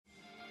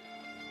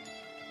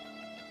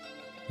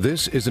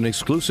This is an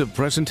exclusive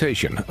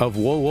presentation of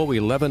WOWO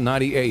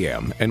 1190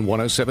 AM and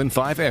 107.5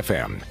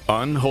 FM,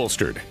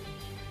 Unholstered.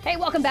 Hey,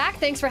 welcome back.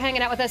 Thanks for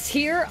hanging out with us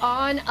here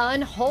on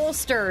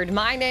Unholstered.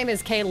 My name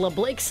is Kayla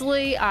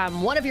Blakesley.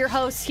 I'm one of your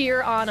hosts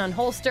here on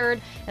Unholstered,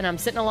 and I'm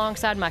sitting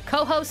alongside my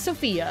co-host,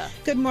 Sophia.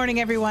 Good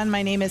morning, everyone.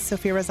 My name is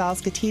Sophia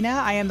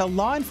Rosales-Gatina. I am the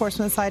law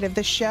enforcement side of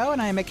this show,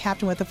 and I am a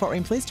captain with the Fort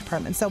Wayne Police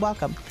Department, so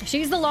welcome.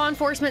 She's the law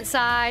enforcement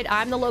side.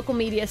 I'm the local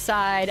media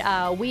side.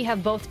 We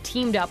have both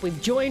teamed up.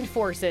 We've joined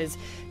forces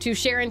to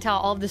share and tell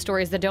all of the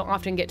stories that don't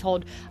often get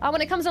told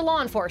when it comes to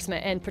law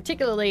enforcement, and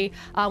particularly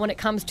when it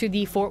comes to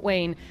the Fort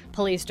Wayne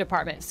Police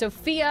Department.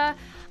 Sophia,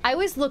 I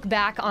always look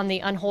back on the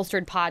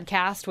Unholstered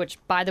podcast, which,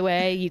 by the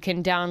way, you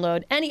can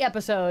download any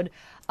episode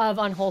of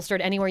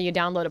Unholstered anywhere you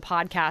download a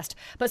podcast.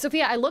 But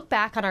Sophia, I look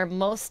back on our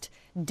most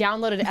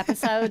downloaded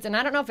episodes, and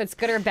I don't know if it's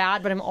good or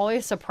bad, but I'm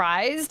always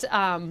surprised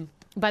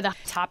by the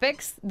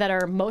topics that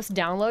are most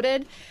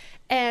downloaded.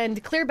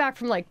 And clear back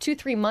from like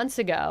 2-3 months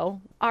ago,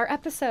 our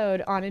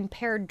episode on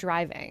impaired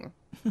driving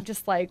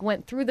just like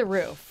went through the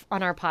roof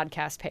on our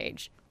podcast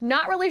page.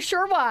 Not really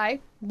sure why,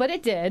 but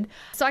it did.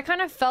 So I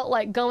kind of felt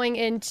like going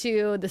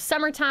into the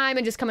summertime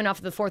and just coming off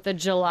of the 4th of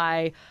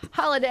July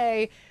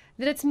holiday,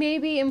 that it's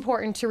maybe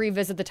important to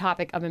revisit the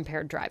topic of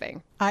impaired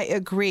driving. I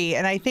agree.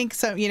 And I think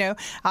so,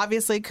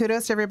 obviously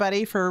kudos to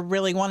everybody for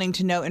really wanting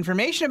to know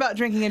information about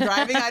drinking and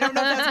driving. I don't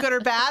know if that's good or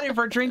bad, if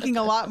we're drinking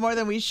a lot more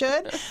than we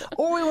should,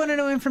 or we want to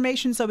know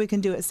information so we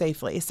can do it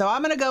safely. So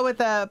I'm going to go with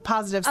the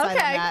positive side on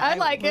that. I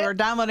like it. We're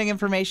downloading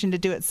information to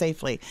do it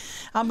safely.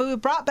 But we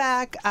brought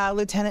back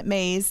Lieutenant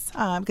Mays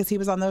because he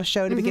was on the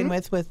show to begin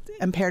with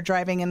impaired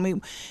driving. And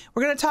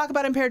we're going to talk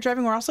about impaired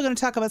driving. We're also going to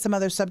talk about some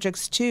other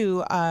subjects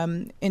too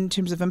in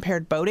terms of impaired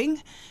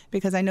boating,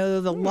 because I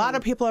know that a lot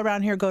of people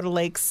around here go to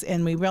lakes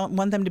and we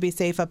want them to be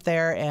safe up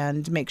there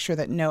and make sure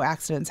that no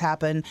accidents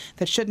happen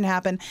that shouldn't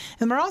happen.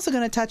 And we're also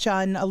going to touch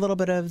on a little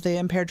bit of the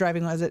impaired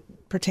driving as it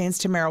pertains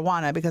to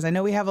marijuana, because I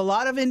know we have a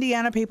lot of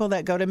Indiana people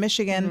that go to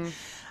Michigan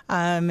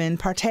and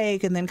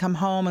partake and then come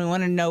home, and we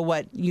want to know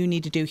what you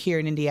need to do here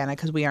in Indiana,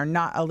 because we are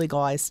not a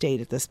legalized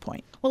state at this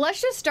point. Well, let's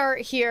just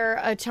start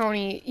here,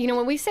 Tony.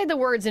 When we say the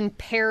words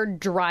impaired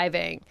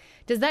driving,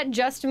 does that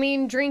just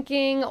mean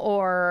drinking,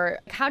 or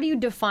how do you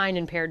define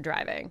impaired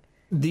driving?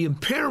 The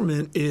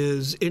impairment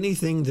is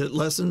anything that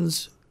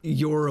lessens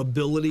your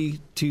ability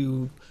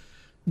to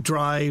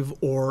drive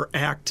or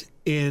act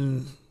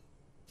in,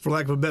 for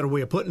lack of a better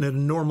way of putting it, a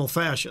normal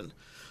fashion.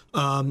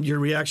 Your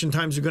reaction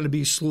times are going to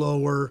be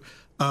slower.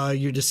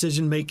 Your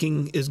decision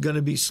making is going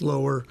to be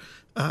slower.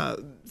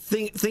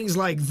 Things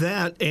like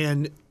that,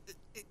 and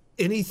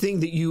anything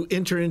that you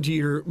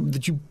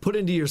that you put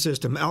into your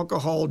system,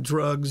 alcohol,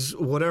 drugs,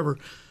 whatever,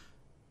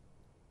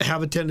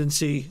 have a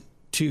tendency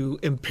to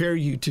impair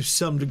you to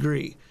some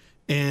degree.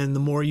 And the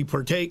more you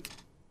partake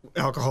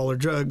alcohol or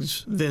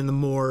drugs, then the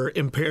more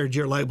impaired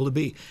you're liable to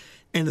be.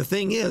 And the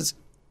thing is,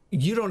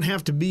 you don't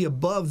have to be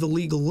above the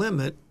legal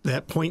limit,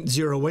 that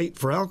 0.08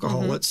 for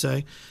alcohol, let's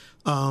say,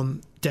 to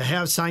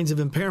have signs of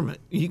impairment.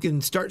 You can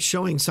start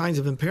showing signs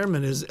of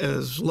impairment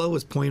as low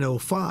as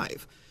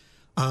 0.05.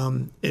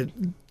 It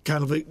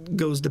kind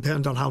of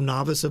depends on how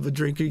novice of a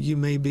drinker you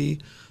may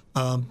be.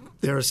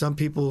 There are some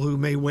people who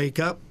may wake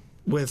up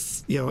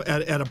with,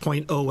 at a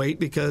 0.08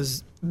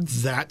 because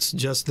that's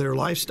just their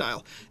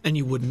lifestyle, and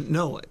you wouldn't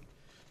know it.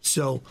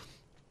 So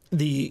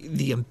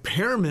the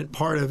impairment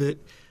part of it,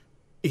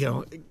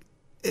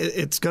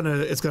 it's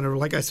gonna,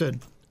 like I said,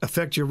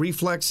 affect your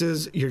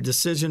reflexes, your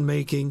decision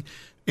making,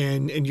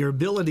 and your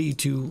ability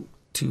to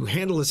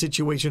handle a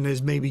situation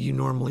as maybe you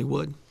normally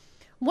would.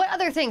 What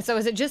other things?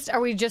 So are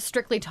we just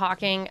strictly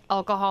talking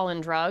alcohol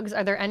and drugs?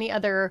 Are there any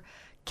other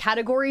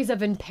categories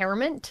of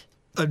impairment?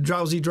 A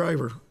drowsy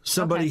driver,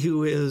 somebody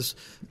who has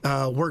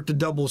worked a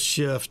double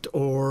shift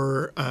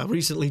or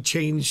recently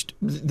changed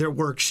their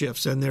work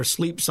shifts and their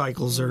sleep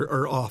cycles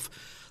are off.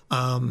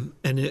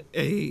 And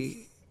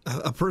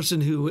a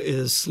person who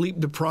is sleep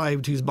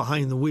deprived who's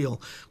behind the wheel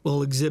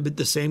will exhibit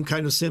the same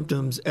kind of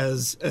symptoms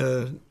as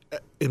an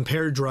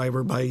impaired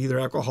driver by either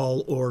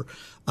alcohol or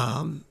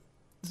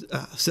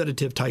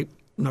sedative type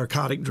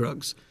narcotic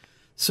drugs.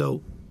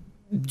 So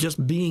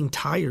just being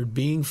tired,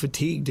 being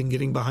fatigued, and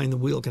getting behind the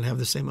wheel can have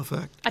the same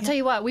effect. I tell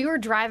you what, we were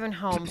driving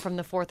home from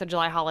the 4th of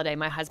July holiday.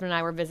 My husband and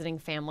I were visiting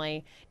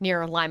family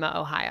near Lima,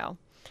 Ohio.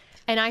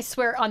 And I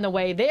swear on the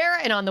way there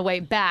and on the way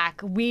back,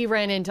 we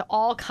ran into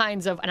all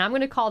kinds of, and I'm going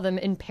to call them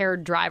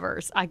impaired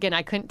drivers. Again,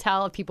 I couldn't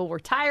tell if people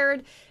were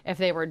tired, if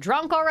they were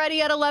drunk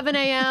already at 11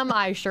 a.m.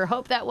 I sure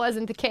hope that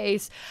wasn't the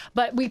case.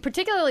 But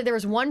there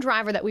was one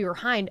driver that we were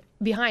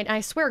behind.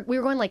 I swear we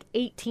were going like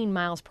 18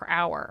 miles per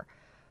hour.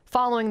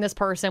 Following this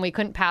person. We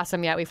couldn't pass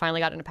him yet. We finally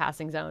got in a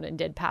passing zone and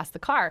did pass the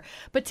car.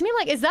 But to me,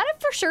 is that a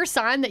for sure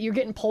sign that you're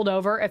getting pulled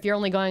over if you're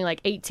only going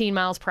like 18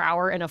 miles per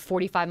hour in a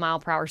 45 mile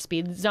per hour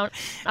speed zone?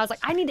 I was like,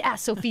 I need to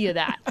ask Sophia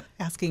that.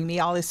 Asking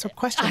me all these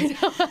questions.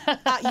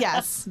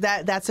 Yes,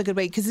 that's a good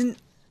way, because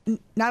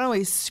not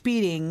only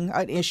speeding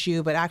an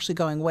issue, but actually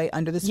going way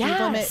under the speed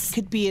limit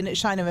could be a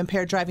sign of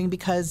impaired driving,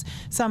 because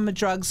some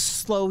drugs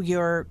slow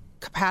your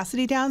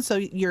capacity down. So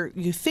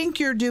you think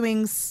you're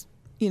doing,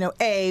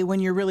 A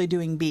when you're really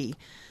doing B.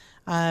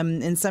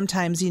 And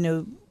sometimes,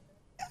 and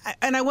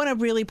I want to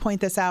really point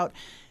this out,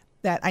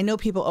 that I know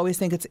people always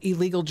think it's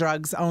illegal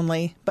drugs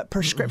only, but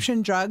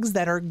prescription drugs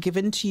that are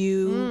given to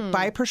you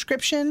by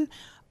prescription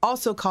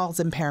also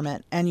cause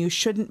impairment, and you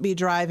shouldn't be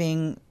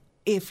driving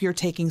if you're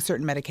taking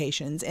certain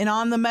medications. And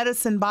on the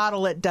medicine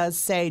bottle, it does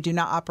say, do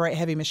not operate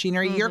heavy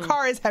machinery. Your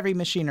car is heavy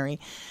machinery.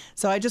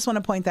 So I just want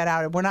to point that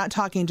out. We're not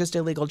talking just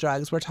illegal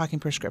drugs. We're talking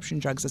prescription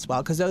drugs as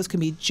well, because those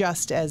can be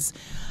just as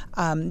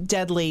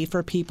deadly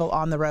for people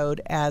on the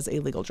road as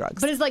illegal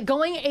drugs. But it's like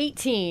going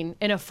 18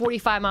 in a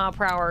 45 mile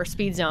per hour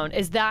speed zone.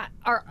 Is that,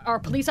 are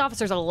police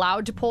officers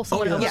allowed to pull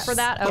someone over for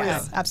that? Okay.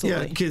 Yes,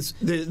 absolutely. Yeah, because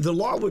the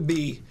law would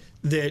be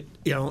that,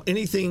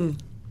 anything,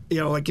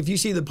 like if you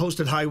see the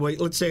posted highway,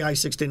 let's say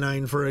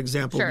I-69, for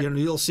example, Sure.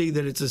 You'll see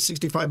that it's a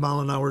 65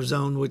 mile an hour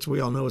zone, which we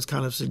all know is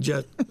kind of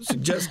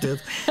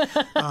suggestive.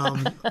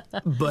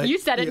 But You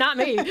said it, not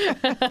me.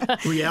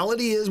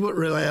 reality is what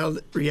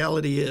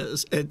reality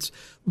is.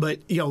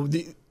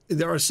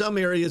 There are some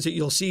areas that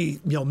you'll see,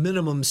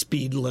 minimum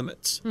speed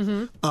limits.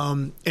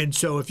 And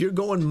so if you're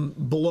going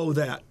below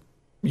that,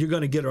 you're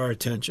going to get our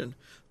attention.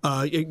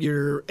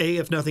 You're,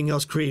 if nothing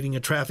else, creating a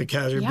traffic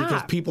hazard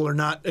because people are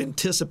not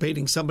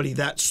anticipating somebody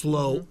that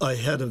slow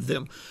ahead of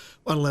them.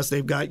 Unless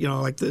they've got,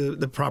 like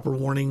the proper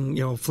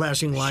warning,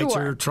 flashing lights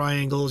Sure. or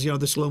triangles,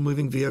 the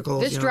slow-moving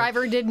vehicles. This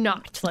driver did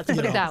not. Let's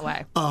put it that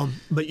way.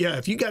 But yeah,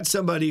 if you got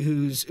somebody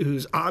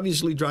who's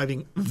obviously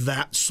driving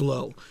that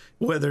slow,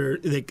 whether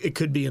it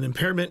could be an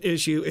impairment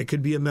issue, it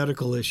could be a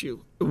medical issue,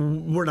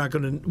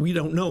 we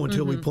don't know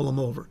until we pull them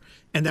over.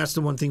 And that's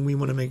the one thing we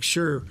want to make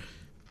sure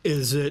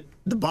is that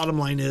the bottom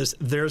line is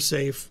they're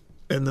safe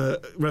and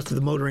the rest of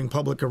the motoring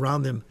public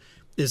around them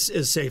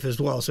is safe as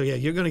well. So yeah,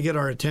 you're going to get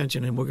our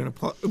attention, and we're going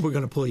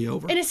to pull you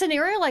over. In a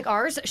scenario like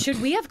ours,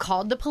 should we have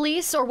called the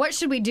police, or what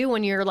should we do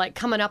when you're like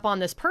coming up on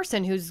this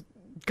person who's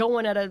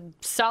going at a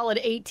solid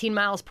 18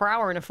 miles per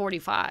hour in a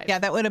 45? Yeah,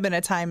 that would have been a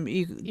time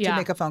to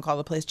make a phone call to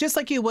the police, just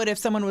like you would if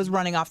someone was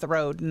running off the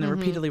road and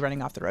repeatedly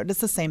running off the road.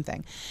 It's the same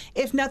thing.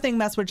 If nothing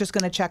else, we're just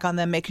going to check on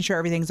them, making sure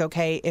everything's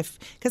okay.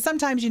 Because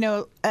sometimes,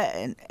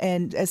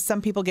 and as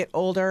some people get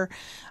older,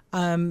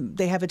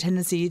 they have a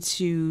tendency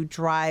to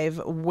drive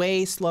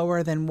way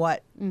slower than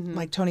what,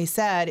 like Tony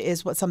said,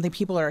 is what something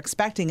people are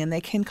expecting, and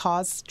they can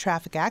cause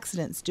traffic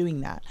accidents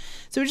doing that.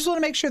 So we just want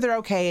to make sure they're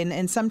okay.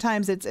 And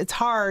sometimes it's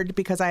hard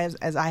because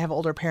I have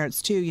older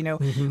parents too.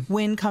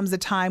 When comes the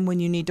time when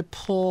you need to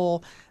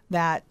pull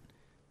that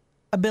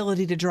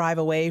ability to drive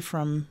away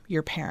from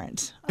your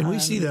parent? And we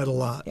see that a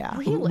lot. Yeah.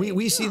 Really?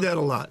 We see that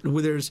a lot.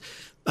 Where there's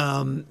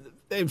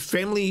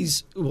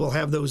families will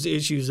have those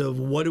issues of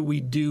what do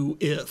we do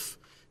if.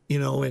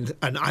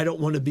 And I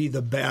don't want to be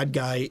the bad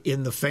guy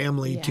in the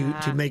family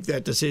to make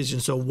that decision.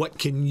 So what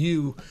can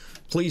you,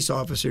 police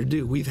officer,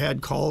 do? We've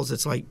had calls.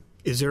 It's like,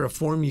 is there a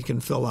form you can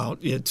fill out?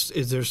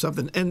 Is there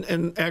something?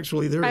 And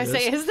actually there is.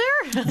 Is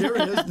there? There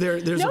is.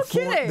 There's No a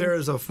form. kidding. There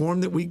is a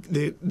form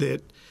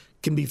that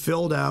can be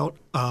filled out.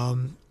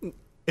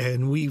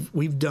 And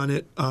we've done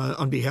it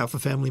on behalf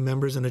of family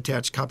members and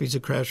attached copies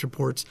of crash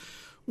reports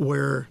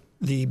where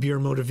the Bureau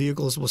of Motor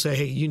Vehicles will say,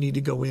 hey, you need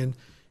to go in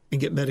and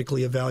get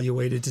medically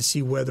evaluated to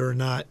see whether or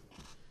not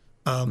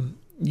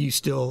you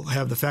still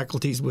have the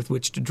faculties with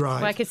which to drive.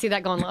 Well, I could see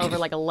that going over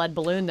like a lead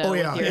balloon, though. Oh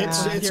yeah,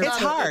 it's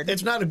hard.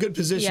 It's not a good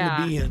position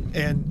to be in,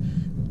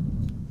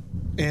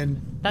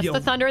 and That's the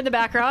thunder in the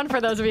background for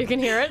those of you who can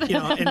hear it.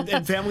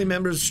 and family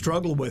members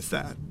struggle with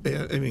that.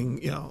 I mean,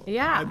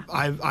 Yeah.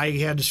 I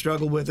had to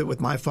struggle with it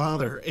with my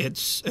father.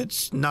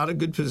 It's not a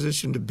good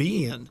position to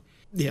be in.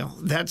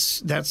 That's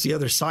the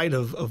other side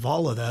of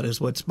all of that is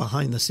what's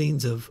behind the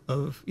scenes of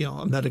a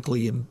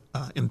medically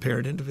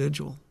impaired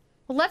individual.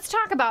 Well, let's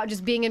talk about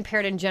just being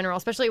impaired in general,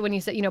 especially when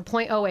you say,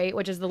 0.08,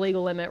 which is the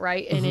legal limit,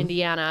 right, in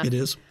Indiana. It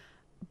is.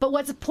 But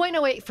what's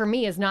 0.08 for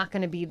me is not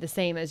going to be the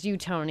same as you,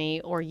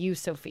 Tony, or you,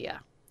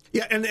 Sophia.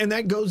 Yeah, and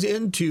that goes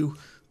into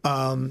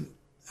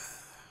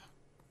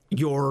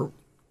your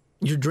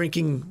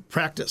drinking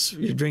practice,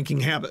 your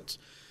drinking habits.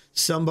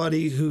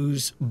 Somebody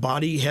whose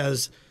body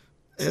has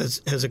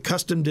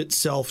accustomed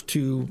itself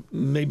to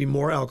maybe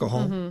more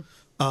alcohol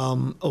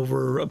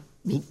over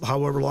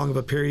however long of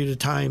a period of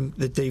time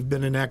that they've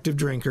been an active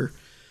drinker.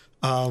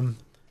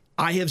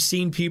 I have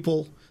seen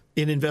people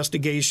in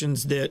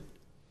investigations that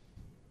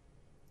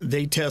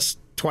they test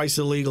twice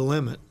the legal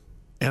limit,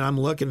 and I'm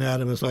looking at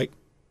them, it's like,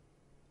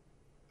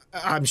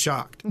 I'm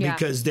shocked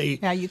because they...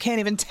 Yeah, you can't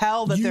even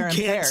tell that they're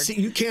impaired.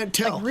 You can't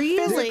tell. Like, really?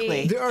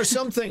 Physically. There are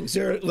some things.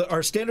 There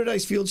are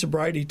standardized field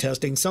sobriety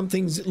testing. Some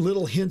things,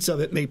 little hints of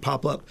it may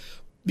pop up.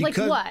 Like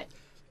what?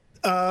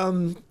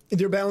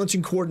 Their balance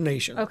and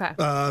coordination. Okay.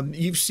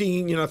 You've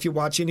seen, if you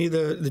watch any of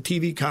the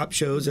TV cop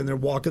shows and they're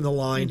walking the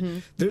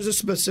line, there's a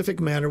specific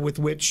manner with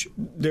which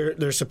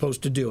they're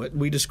supposed to do it.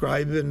 We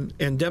describe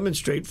and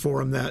demonstrate for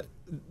them that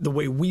the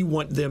way we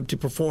want them to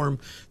perform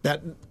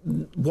that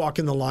walk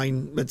in the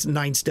line, it's a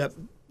 9-step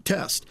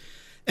test.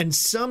 And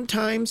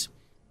sometimes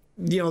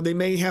they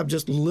may have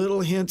just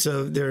little hints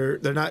of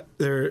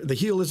the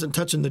heel isn't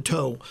touching the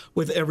toe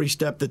with every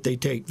step that they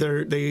take.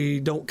 They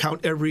don't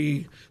count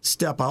every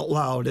step out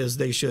loud as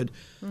they should.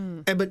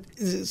 But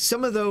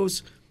some of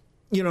those,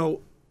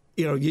 you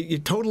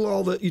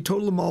total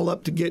them all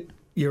up to get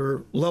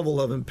your level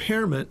of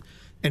impairment.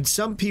 And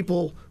some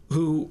people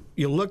who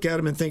you look at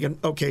them and thinking,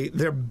 okay,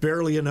 they're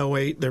barely an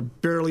 08, they're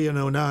barely an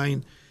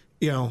 09,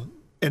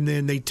 and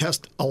then they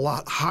test a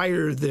lot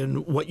higher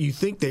than what you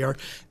think they are.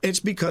 It's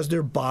because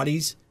their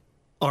bodies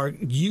are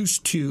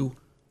used to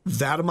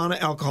that amount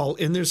of alcohol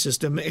in their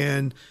system,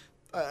 and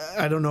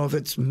I don't know if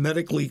it's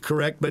medically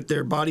correct, but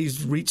their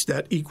bodies reach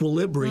that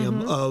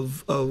equilibrium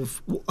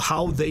of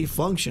how they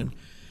function.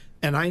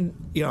 And I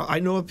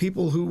know of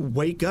people who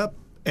wake up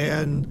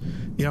and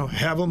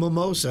have a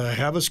mimosa,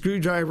 have a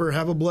screwdriver,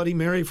 have a Bloody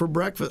Mary for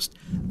breakfast.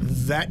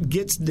 That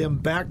gets them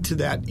back to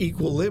that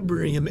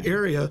equilibrium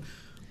area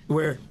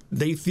where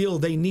they feel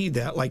they need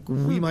that. Like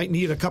we might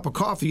need a cup of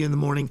coffee in the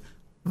morning.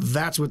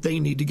 That's what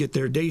they need to get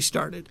their day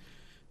started.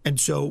 And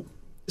so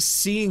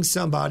seeing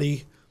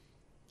somebody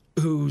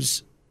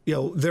who's,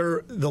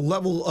 the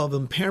level of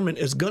impairment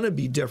is going to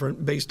be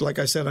different based, like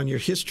I said, on your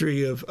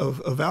history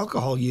of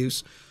alcohol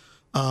use.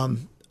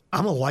 I'm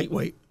a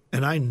lightweight,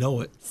 and I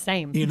know it.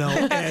 Same. And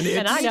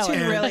I know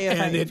it. Really,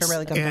 if it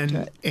really comes down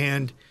to it.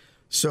 And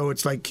so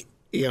it's like,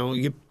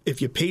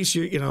 if you pace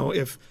your,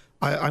 if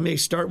I may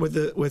start with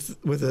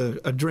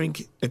a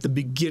drink at the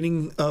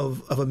beginning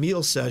of a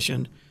meal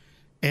session,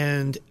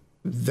 and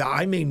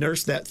I may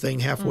nurse that thing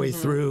halfway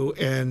through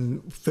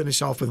and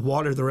finish off with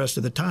water the rest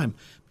of the time,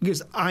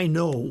 because I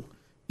know,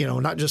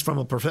 not just from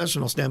a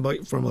professional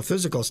standpoint, from a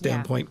physical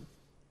standpoint,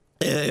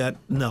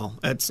 no,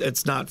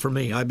 it's not for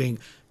me. I mean,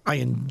 I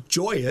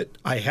enjoy it.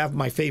 I have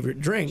my favorite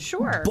drink,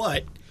 sure,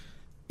 but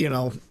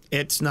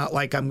it's not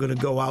like I'm going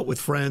to go out with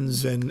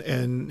friends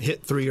and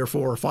hit 3 or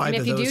 4 or 5 and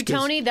of those. if you do,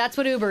 Tony, that's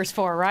what Uber's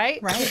for,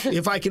 right? Right.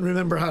 If I can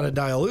remember how to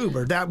dial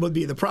Uber, that would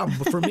be the problem.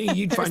 But for me,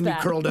 you'd find me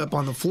curled up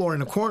on the floor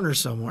in a corner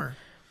somewhere.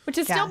 Which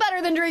is still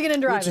better than drinking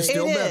and driving. Which is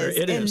still better.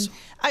 It is.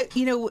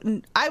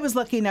 I was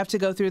lucky enough to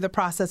go through the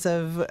process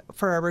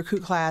for a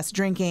recruit class,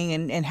 drinking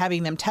and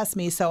having them test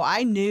me. So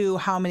I knew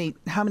how many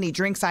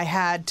drinks I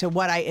had to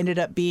what I ended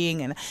up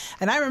being. And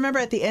I remember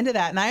at the end of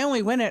that, and I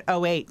only went at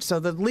 08. So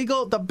the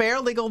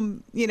bare legal,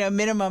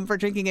 minimum for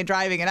drinking and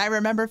driving. And I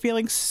remember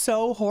feeling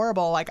so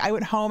horrible. Like I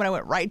went home and I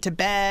went right to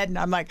bed. And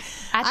I'm like,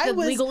 at the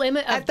legal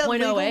limit of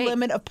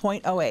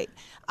 0.08.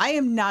 I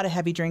am not a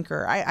heavy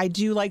drinker. I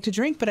do like to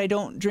drink, but I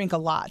don't drink a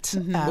lot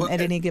at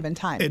any given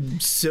time.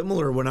 And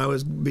similar when I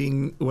was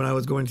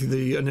going through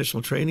the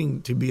initial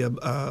training to be a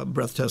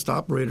breath test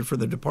operator for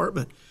the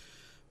department,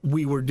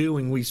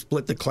 we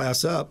split the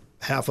class up.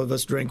 Half of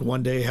us drank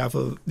one day, half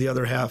of the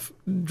other half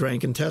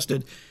drank and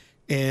tested.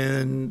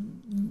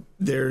 And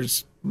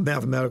there's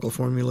mathematical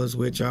formulas,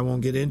 which I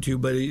won't get into,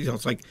 but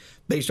it's like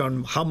based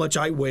on how much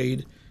I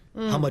weighed,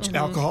 how much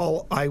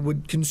alcohol I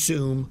would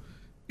consume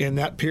in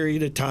that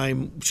period of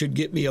time should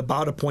get me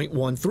about a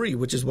 0.13,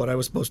 which is what I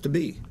was supposed to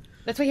be.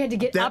 That's what you had to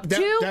get up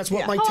to? That's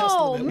what my test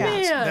limit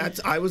was.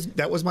 Man.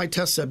 That was my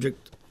test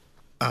subject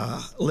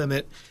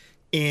limit.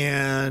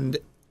 And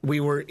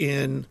we were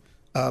in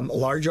a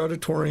large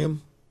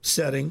auditorium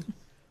setting.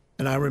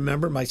 And I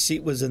remember my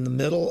seat was in the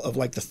middle of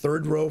like the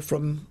third row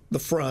from the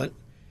front.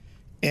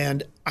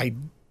 And I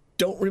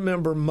don't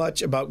remember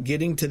much about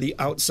getting to the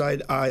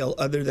outside aisle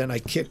other than I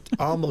kicked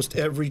almost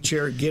every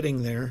chair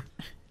getting there.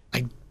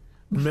 I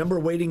remember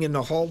waiting in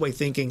the hallway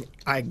thinking,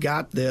 I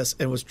got this,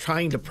 and was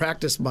trying to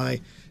practice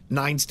my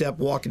 9-step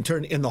walk and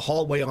turn in the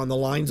hallway on the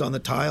lines on the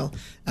tile,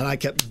 and I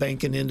kept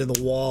banking into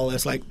the wall.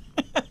 It's like,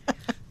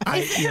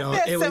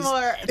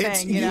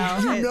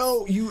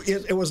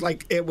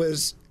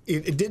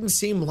 it didn't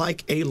seem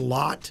like a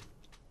lot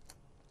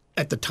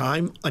at the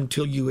time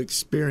until you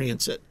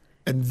experience it.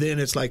 And then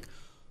it's like,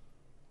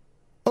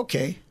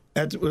 okay,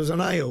 that was an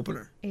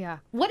eye-opener. Yeah.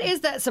 What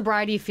is that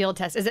sobriety field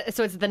test?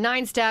 So it's the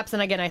 9 steps,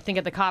 and again, I think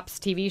of the cops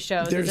TV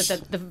shows. Is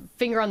it the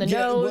finger on the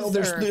nose? Well,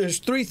 there's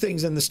 3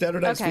 things in the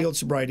standardized field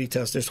sobriety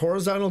test. There's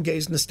horizontal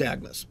gaze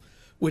nystagmus,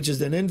 which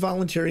is an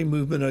involuntary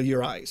movement of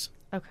your eyes.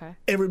 Okay.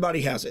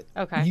 Everybody has it.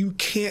 Okay. You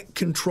can't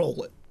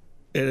control it.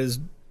 It is,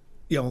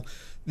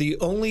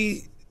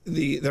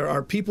 there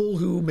are people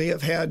who may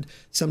have had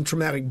some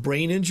traumatic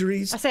brain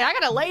injuries. I say I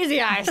got a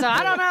lazy eye, so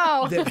I don't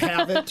know. That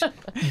have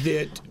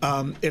it.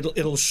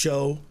 It'll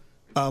show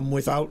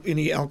without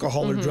any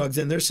alcohol or drugs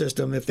in their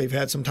system if they've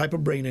had some type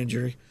of brain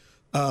injury.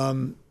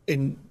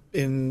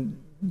 In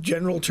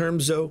general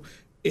terms, though,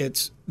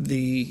 it's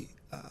an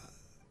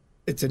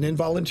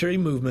involuntary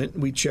movement.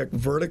 We check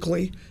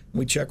vertically.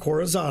 We check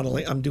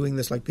horizontally. I'm doing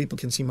this like people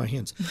can see my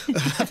hands.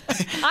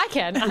 I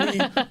can.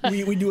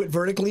 we do it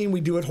vertically and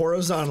we do it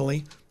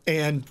horizontally.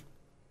 And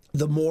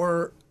the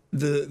more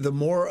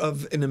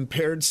of an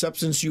impaired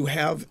substance you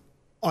have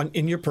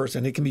in your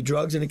person, it can be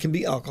drugs and it can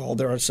be alcohol.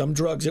 There are some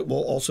drugs that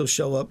will also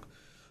show up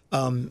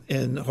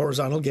in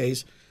horizontal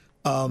gaze.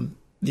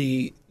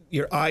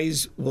 Your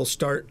eyes will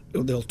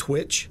they'll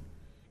twitch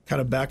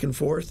kind of back and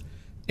forth.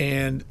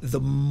 And the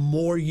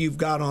more you've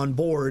got on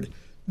board,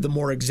 the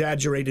more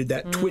exaggerated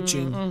that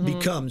twitching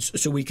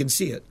becomes, so we can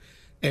see it.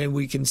 And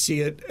we can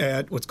see it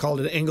at what's called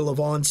an angle of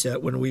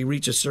onset when we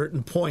reach a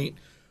certain point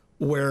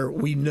where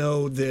we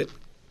know that,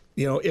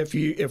 if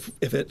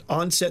it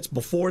onsets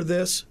before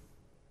this,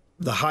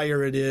 the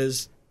higher it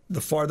is,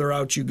 the farther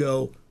out you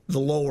go, the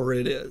lower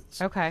it is.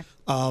 Okay.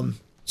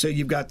 So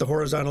you've got the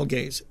horizontal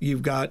gaze.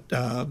 You've got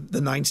the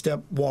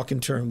 9-step walk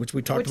and turn, which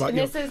we talked about.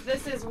 And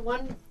this is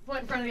one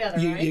foot in front of the other,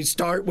 right? You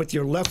start with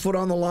your left foot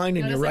on the line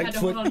and your right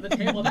foot. Hold on to the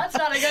table. That's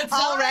not a good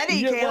sign.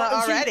 Already, Kayla,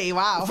 already.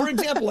 Wow. For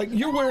example, like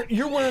you're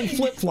wearing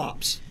flip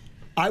flops.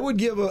 I would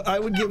give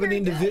an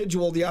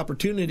individual the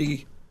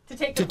opportunity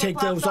to take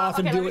those off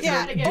and do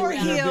it. Or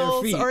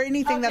heels or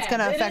anything that's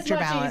going to affect your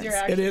balance.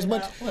 It is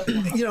much,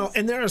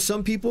 and there are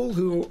some people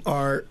who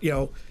are,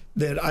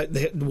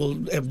 that will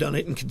have done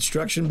it in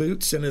construction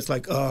boots, and it's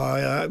like,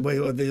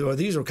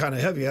 these are kind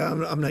of heavy.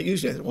 I'm not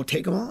used to it. Well,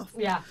 take them off.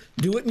 Yeah.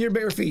 Do it in your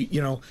bare feet.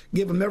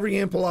 Give them every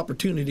ample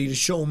opportunity to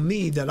show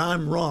me that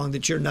I'm wrong,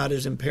 that you're not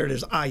as impaired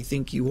as I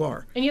think you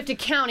are. And you have to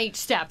count each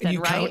step, then,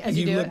 right?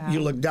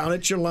 You look down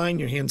at your line,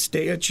 your hands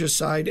stay at your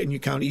side, and you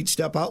count each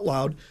step out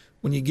loud.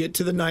 When you get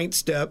to the 9th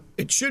step,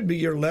 it should be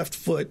your left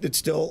foot that's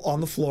still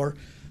on the floor.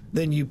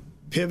 Then you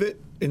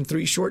pivot in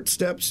 3 short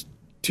steps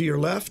to your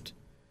left,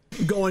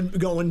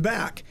 going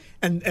back,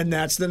 and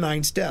that's the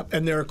 9th step.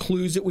 And there are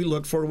clues that we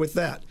look for with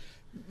that.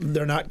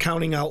 They're not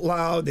counting out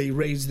loud. They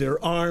raise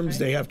their arms. Right.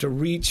 They have to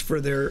reach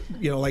for their,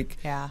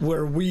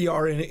 where we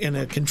are in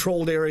a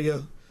controlled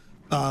area.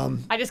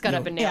 I just got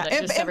up and nailed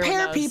it.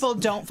 Impaired people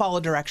don't follow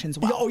directions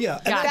well. Oh, yeah.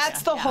 Gotcha.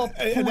 That's the whole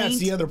point. And that's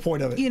the other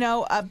point of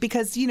it.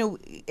 Because,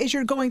 as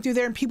you're going through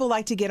there and people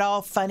like to get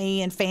all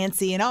funny and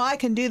fancy and, I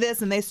can do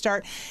this, and they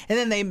start, and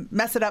then they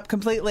mess it up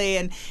completely.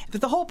 And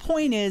the whole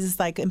point is,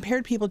 like,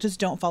 impaired people just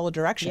don't follow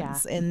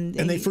directions. Yeah. And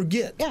they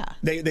forget. Yeah.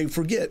 They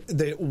forget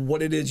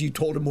what it is you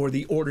told them or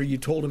the order you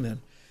told them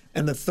in.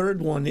 And the third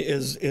one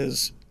is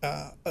it's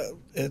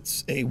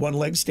a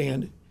one-leg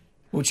stand.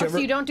 Whichever, so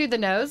you don't do the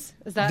nose?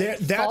 Is that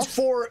that's false?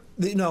 for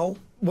no?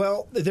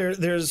 Well,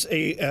 there's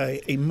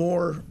a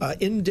more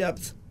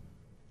in-depth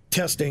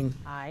testing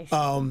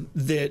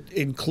that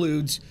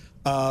includes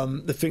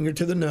the finger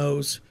to the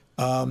nose.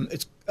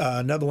 It's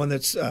another one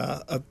that's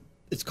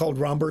it's called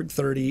Romberg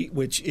 30,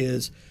 which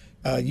is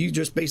you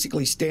just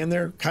basically stand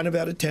there, kind of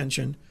at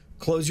attention,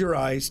 close your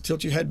eyes,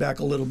 tilt your head back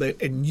a little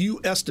bit, and you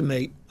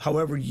estimate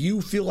however you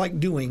feel like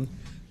doing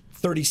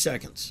 30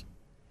 seconds.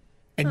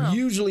 And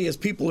usually as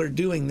people are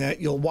doing that,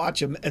 you'll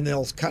watch them and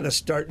they'll kind of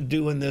start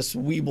doing this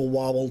weeble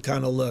wobble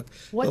kind of look.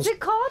 What's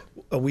it called?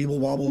 A weeble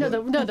wobble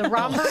look? No, the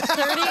Romberg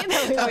 30?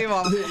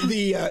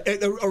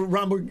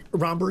 The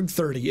Romberg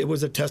 30. It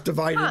was a test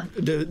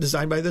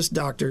designed by this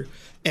doctor.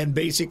 And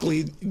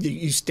basically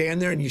you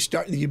stand there and they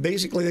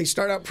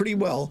start out pretty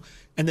well.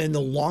 And then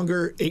the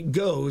longer it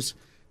goes,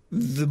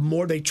 the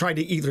more they try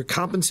to either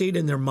compensate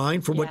in their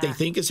mind for what they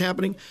think is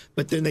happening,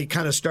 but then they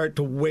kind of start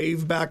to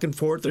wave back and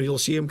forth, or you'll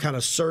see them kind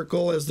of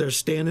circle as they're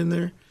standing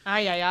there.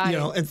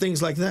 And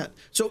things like that.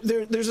 So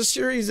there's a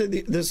series of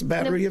this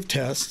battery of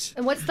tests.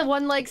 And what's the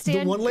one-leg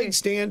stand? The one-leg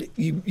stand,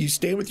 you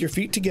stand with your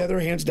feet together,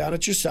 hands down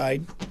at your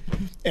side,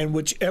 and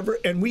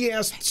we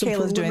asked some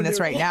Kayla's doing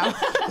this right now.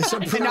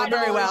 Not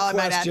very well, I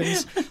might add.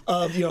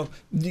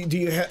 Do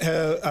you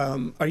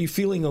have, are you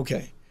feeling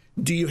okay?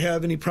 Do you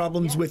have any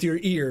problems with your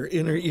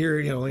inner ear?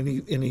 Do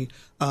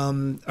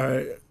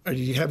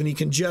you have any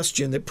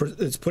congestion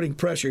that's putting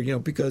pressure?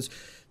 Because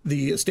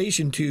the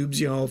station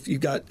tubes, if you've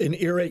got an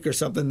earache or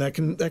something, that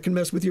can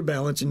mess with your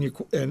balance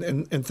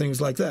and things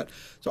like that.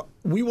 So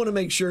we want to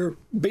make sure,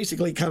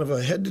 basically, kind of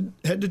a head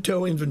to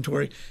toe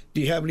inventory.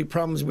 Do you have any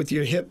problems with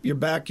your hip, your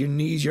back, your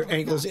knees, your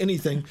ankles,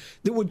 anything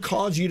that would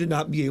cause you to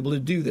not be able to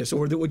do this,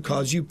 or that would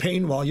cause you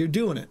pain while you're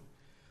doing it?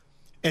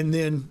 And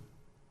then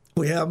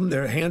we have them.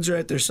 Their hands are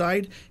at their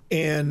side,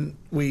 and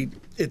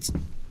it's.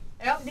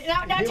 Now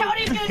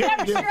Tony's going to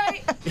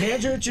demonstrate.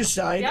 Hands are at your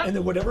side, and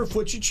then whatever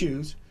foot you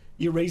choose,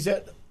 you raise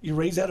that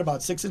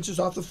about 6 inches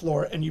off the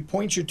floor, and you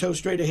point your toe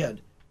straight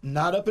ahead,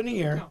 not up in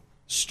the air,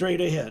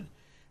 straight ahead.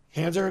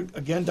 Hands are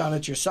again down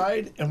at your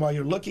side, and while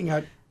you're looking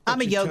at. I'm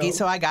a yogi,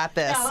 so I got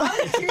this. Yeah, I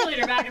was a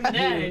cheerleader back in the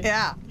day.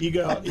 Yeah.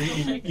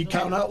 You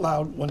count out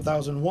loud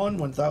 1001,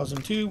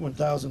 1002,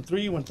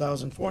 1003,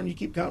 1004, and you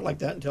keep counting like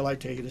that until I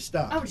tell you to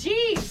stop. Oh,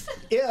 jeez.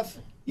 If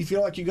you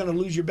feel like you're going to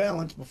lose your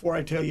balance before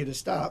I tell you to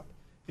stop,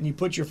 and you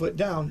put your foot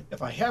down,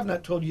 if I have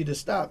not told you to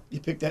stop, you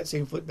pick that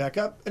same foot back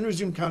up and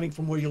resume counting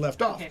from where you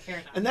left off. Okay, fair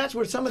enough. And that's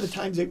where some of the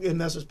times it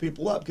messes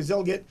people up, because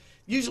they'll get,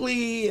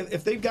 usually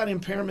if they've got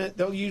impairment,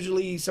 they'll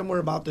usually somewhere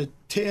about the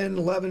 10,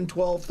 11,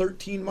 12,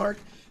 13 mark.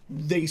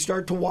 They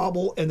start to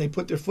wobble and they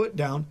put their foot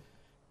down,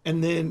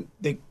 and then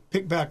they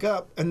pick back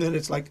up, and then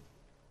it's like,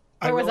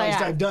 I realized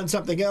I've done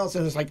something else,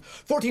 and it's like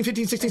 14,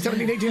 15, 16,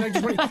 17, 18,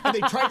 19, 20, and they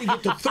try to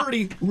get to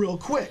 30 real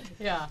quick.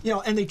 Yeah.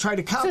 And they try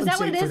to compensate. So is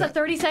that what it is? A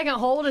 30-second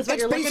hold is what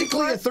you're looking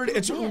for?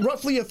 It's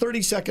roughly a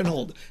 30-second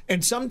hold.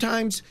 And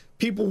sometimes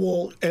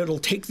it'll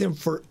take them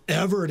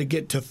forever to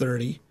get to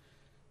 30.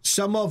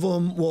 Some of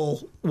them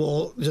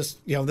will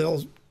just,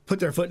 they'll put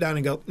their foot down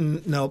and go,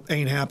 no,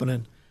 ain't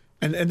happening.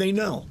 And they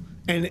know.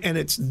 And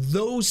it's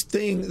those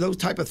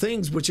type of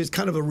things, which is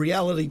kind of a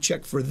reality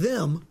check for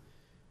them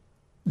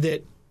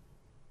that,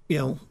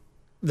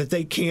 that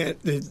they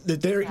can't,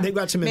 they've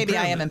got some impairment. Maybe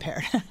I am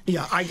impaired.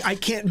 Yeah, I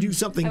can't do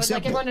something I would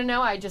simple. like everyone to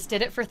know I just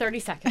did it for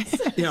 30 seconds.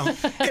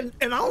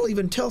 And I'll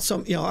even tell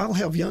some, I'll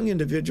have young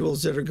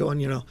individuals that are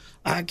going,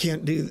 I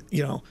can't do,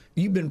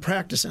 you've been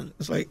practicing.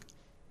 It's like,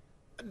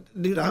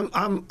 dude,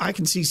 I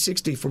can see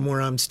 60 from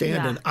where I'm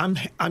standing. Yeah.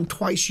 I'm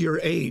twice your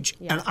age,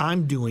 and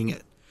I'm doing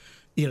it.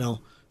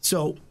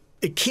 So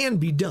it can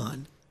be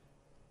done.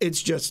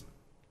 It's just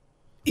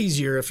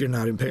easier if you're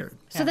not impaired.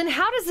 So then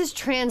how does this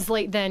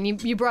translate then?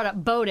 You brought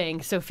up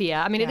boating, Sophia.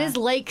 I mean, it is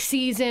lake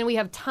season. We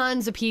have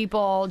tons of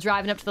people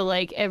driving up to the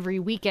lake every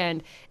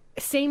weekend.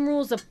 Same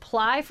rules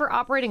apply for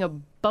operating a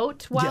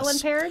boat while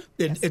impaired?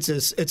 It's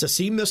a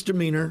C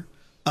misdemeanor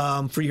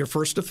for your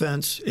first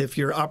offense if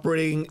you're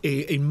operating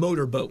a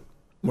motorboat.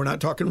 We're not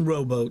talking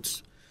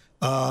rowboats.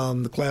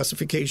 The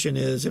classification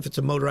is if it's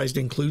a motorized,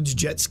 includes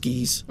jet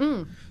skis.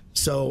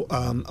 So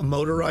a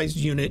motorized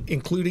unit,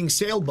 including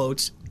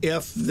sailboats,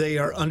 if they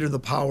are under the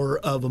power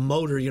of a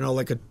motor,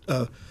 like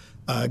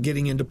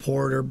getting into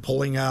port or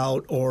pulling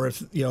out, or if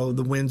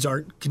the winds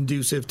aren't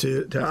conducive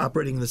to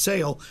operating the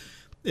sail.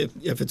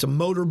 If it's a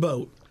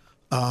motorboat,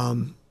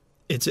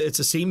 it's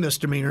a C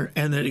misdemeanor,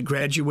 and then it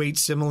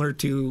graduates similar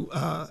to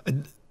a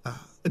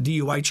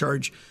DUI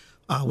charge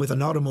with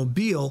an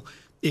automobile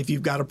if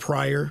you've got a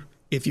prior.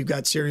 If you've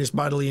got serious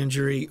bodily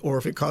injury, or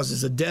if it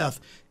causes a death,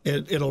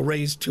 it'll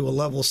raise to a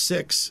level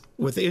 6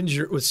 with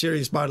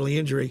serious bodily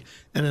injury,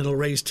 and it'll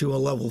raise to a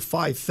level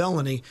 5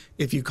 felony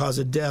if you cause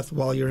a death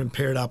while you're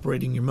impaired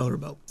operating your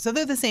motorboat. So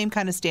they're the same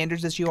kind of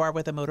standards as you are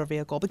with a motor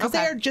vehicle, because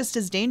they are just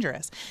as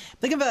dangerous.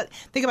 Think about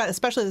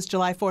especially this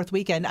July 4th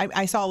weekend.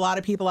 I saw a lot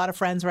of people, a lot of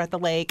friends were at the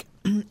lake,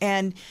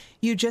 and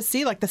you just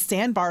see like the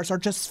sandbars are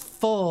just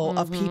full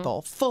of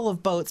people, full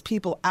of boats,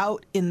 people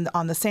out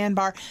on the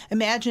sandbar.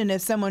 Imagine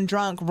if someone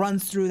drunk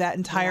runs through that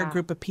entire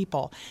group of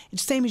people.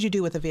 It's the same as you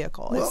do with a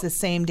vehicle. It's the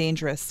same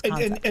dangerous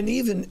concept.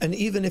 And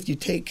even if you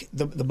take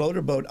the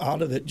motorboat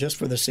out of it just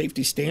for the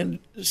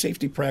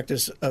safety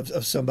practice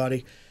of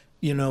somebody,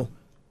 what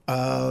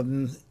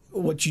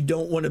you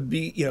don't want to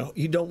be,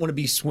 you don't want to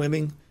be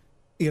swimming.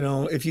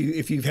 If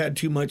you've had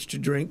too much to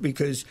drink,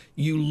 because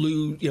you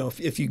lose,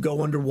 if you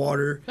go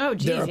underwater,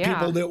 there are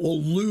people that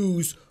will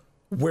lose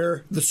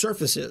where the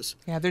surface is.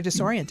 Yeah, they're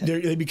disoriented.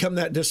 They become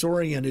that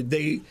disoriented.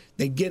 They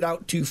get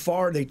out too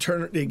far. They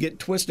get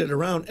twisted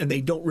around, and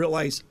they don't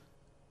realize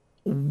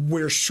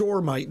where shore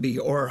might be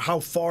or how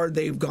far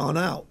they've gone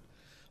out.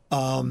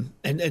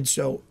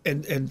 So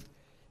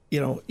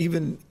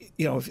even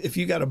if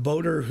you got a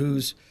boater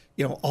who's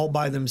all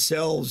by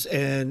themselves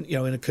and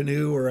in a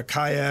canoe or a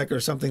kayak or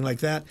something like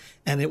that,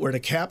 and it were to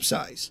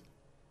capsize,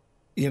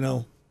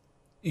 your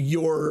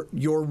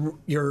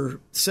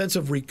sense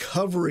of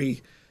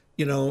recovery,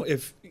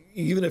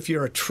 even if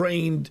you're a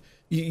trained,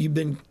 you've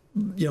been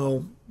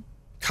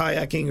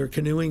kayaking or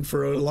canoeing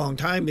for a long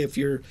time, if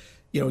you're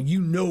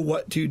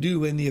what to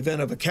do in the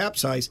event of a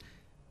capsize,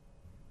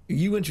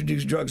 you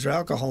introduce drugs or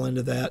alcohol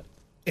into that,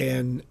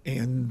 and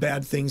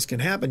bad things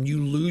can happen.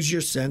 You lose your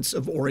sense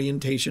of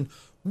orientation.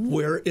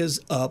 Where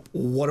is up?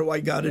 What do I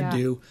got to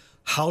do?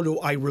 How do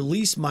I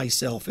release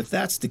myself if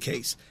that's the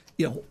case?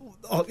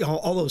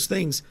 All those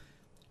things.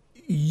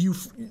 You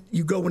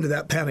go into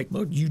that panic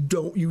mode.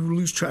 You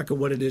lose track of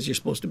what it is you're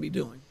supposed to be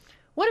doing.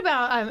 What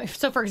about,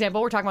 so for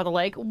example, we're talking about the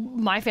lake.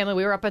 My family,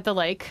 we were up at the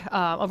lake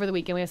over the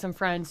weekend. We have some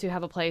friends who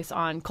have a place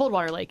on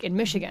Coldwater Lake in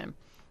Michigan.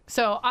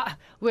 So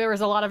there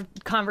was a lot of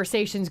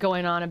conversations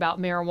going on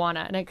about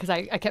marijuana. And because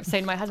I kept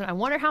saying to my husband, I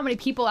wonder how many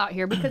people out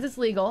here, because it's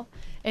legal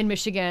in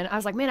Michigan, I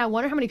was like, man, I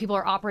wonder how many people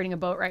are operating a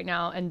boat right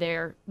now and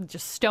they're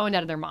just stoned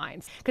out of their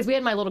minds. Because we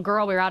had my little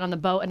girl, we were out on the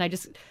boat, and I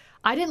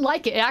didn't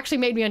like it. It actually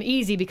made me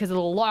uneasy because of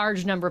the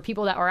large number of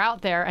people that were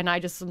out there. And I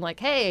just am like,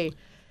 hey,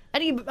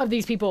 any of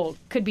these people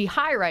could be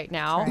high right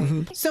now. Right.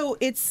 Mm-hmm. So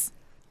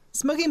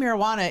smoking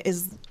marijuana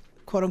is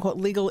quote unquote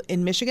legal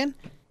in Michigan.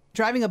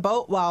 Driving a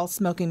boat while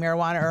smoking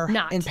marijuana or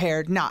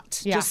impaired,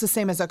 just the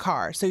same as a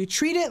car. So you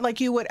treat it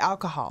like you would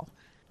alcohol,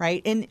 right?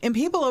 And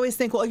people always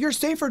think, well, you're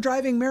safer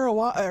driving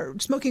marijuana or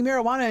smoking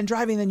marijuana and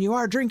driving than you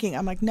are drinking.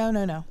 I'm like,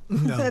 no.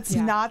 That's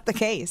not the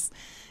case.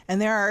 And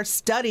there are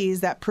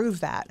studies that prove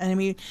that. And I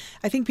mean,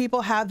 I think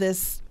people have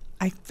this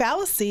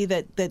fallacy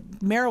that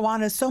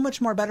marijuana is so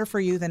much more better for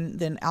you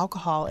than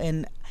alcohol.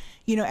 And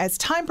as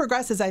time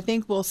progresses, I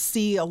think we'll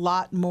see a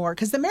lot more,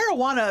 because the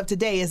marijuana of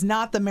today is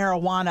not the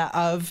marijuana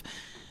of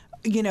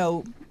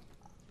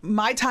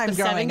my time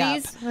growing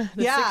 70s? up.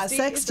 Yeah,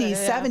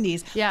 60s,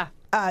 70s. Yeah.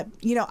 I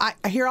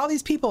hear all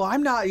these people,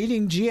 I'm not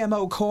eating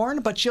GMO corn,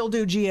 but you'll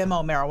do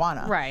GMO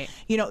marijuana. Right.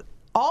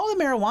 All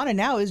the marijuana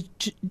now is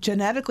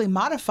genetically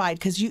modified,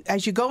 because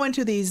as you go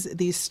into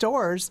these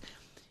stores,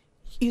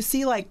 you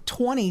see like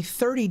 20,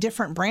 30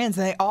 different brands,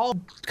 and they all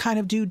kind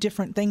of do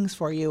different things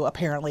for you,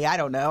 apparently. I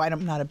don't know.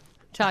 I'm not a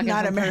Talking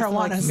Not from a personal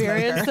marijuana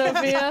experience,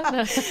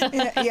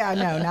 Sophia. Yeah,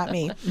 no, not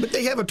me. But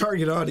they have a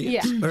target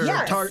audience, Yeah. or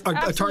Yes, a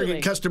absolutely.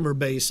 target customer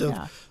base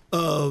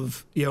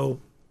of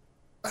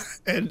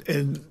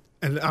and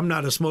I'm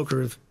not a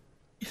smoker of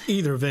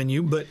either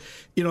venue, but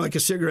like a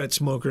cigarette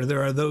smoker,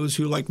 there are those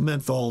who like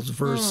menthols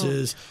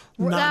versus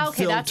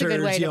non-filters, that's a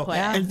good way to put it.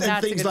 and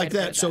That's a things good way like to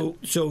that.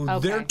 put So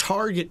their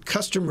target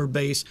customer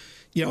base,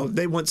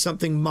 they want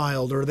something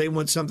mild, or they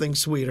want something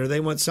sweet, or they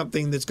want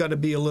something that's got to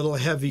be a little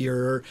heavier,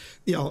 or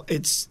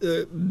it's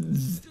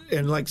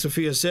and like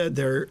Sophia said,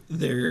 they're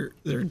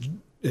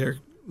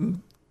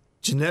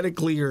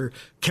genetically or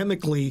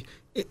chemically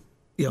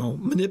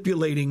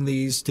manipulating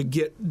these to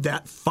get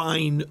that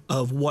fine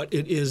of what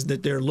it is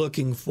that they're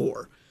looking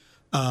for,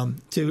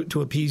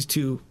 to appease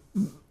to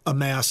a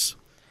mass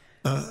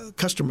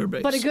customer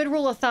base. But a good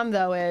rule of thumb,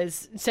 though,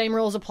 is same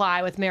rules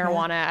apply with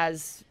marijuana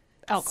as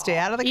alcohol. Stay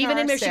out of the car. Even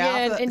in stay out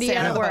Michigan, of the- Indiana, stay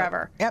out of the boat.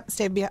 wherever. Yep,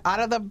 stay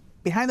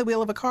behind the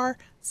wheel of a car.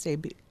 Stay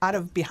out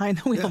of behind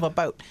the wheel of a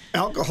boat.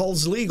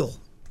 Alcohol's legal.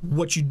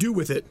 What you do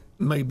with it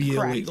may be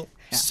Correct. illegal.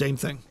 Yeah. Same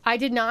thing. I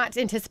did not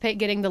anticipate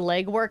getting the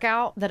leg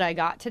workout that I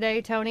got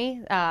today,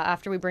 Tony,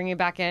 after we bring you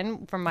back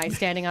in from my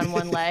standing on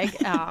one leg.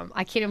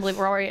 I can't even believe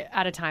we're already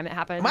out of time. It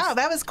happens. Wow,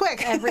 that was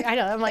quick. I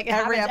know. I'm like, it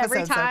Every happens every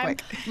episode's so time.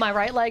 quick. My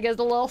right leg is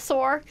a little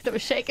sore because it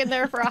was shaking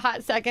there for a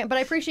hot second. But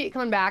I appreciate you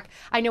coming back.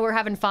 I know we're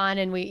having fun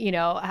and we,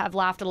 have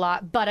laughed a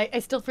lot. But I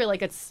still feel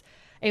like it's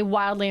a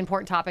wildly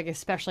important topic,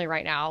 especially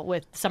right now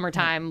with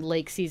summertime,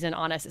 lake season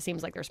on us. It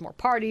seems like there's more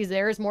parties,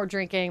 there's more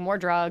drinking, more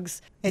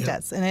drugs. It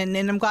does. And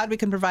I'm glad we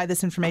can provide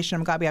this information.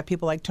 I'm glad we have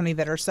people like Tony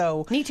that are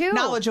so Me too.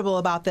 knowledgeable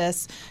about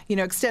this.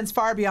 Extends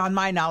far beyond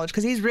my knowledge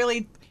because he's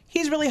really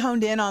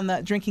honed in on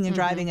the drinking and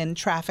driving and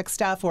traffic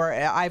stuff, or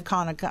I've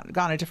kind of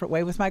gone a different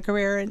way with my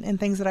career and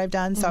things that I've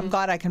done. So I'm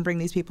glad I can bring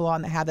these people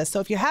on that have this. So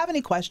if you have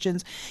any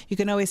questions, you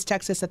can always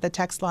text us at the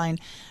text line.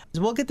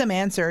 We'll get them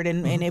answered.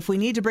 And if we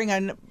need to bring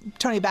on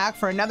Tony back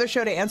for another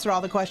show to answer all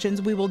the questions,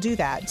 we will do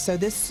that. So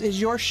this is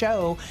your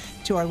show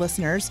to our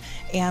listeners,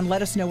 and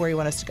let us know where you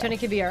want us to go. Tony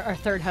could be our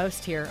third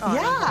host here.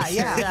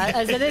 Yeah.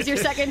 As it is your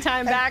second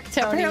time back,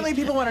 Tony. Apparently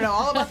people want to know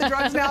all about the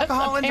drugs and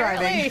alcohol and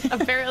driving.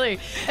 Apparently.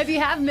 If you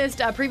have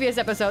missed previous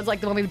episodes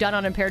like the one we've done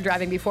on impaired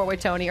driving before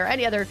with Tony, or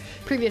any other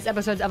previous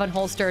episodes of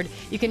Unholstered,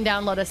 you can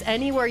download us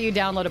anywhere you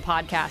download a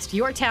podcast.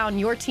 Your town,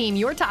 your team,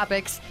 your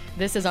topics.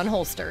 This is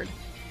Unholstered.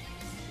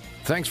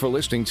 Thanks for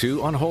listening to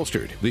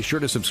Unholstered. Be sure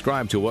to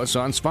subscribe to us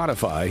on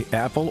Spotify,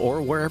 Apple,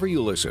 or wherever you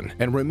listen.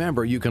 And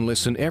remember, you can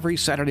listen every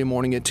Saturday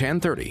morning at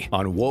 10:30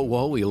 on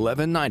WOWO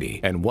 1190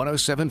 and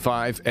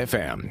 107.5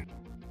 FM.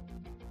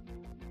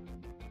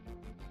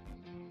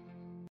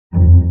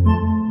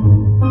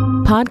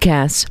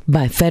 Podcasts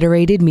by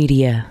Federated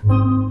Media.